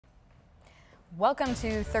Welcome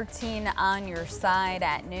to 13 on your side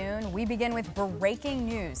at noon. We begin with breaking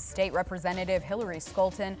news. State Representative Hillary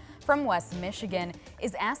Scholten from West Michigan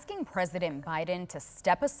is asking President Biden to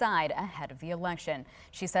step aside ahead of the election.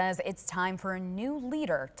 She says it's time for a new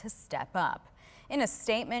leader to step up. In a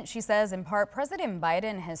statement, she says, in part, President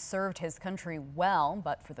Biden has served his country well,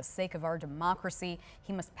 but for the sake of our democracy,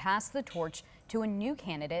 he must pass the torch to a new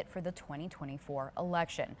candidate for the 2024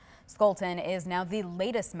 election. Scholten is now the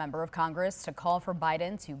latest member of Congress to call for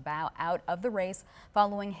Biden to bow out of the race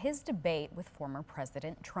following his debate with former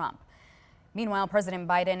President Trump. Meanwhile, President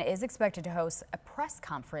Biden is expected to host a press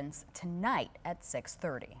conference tonight at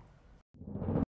 6:30.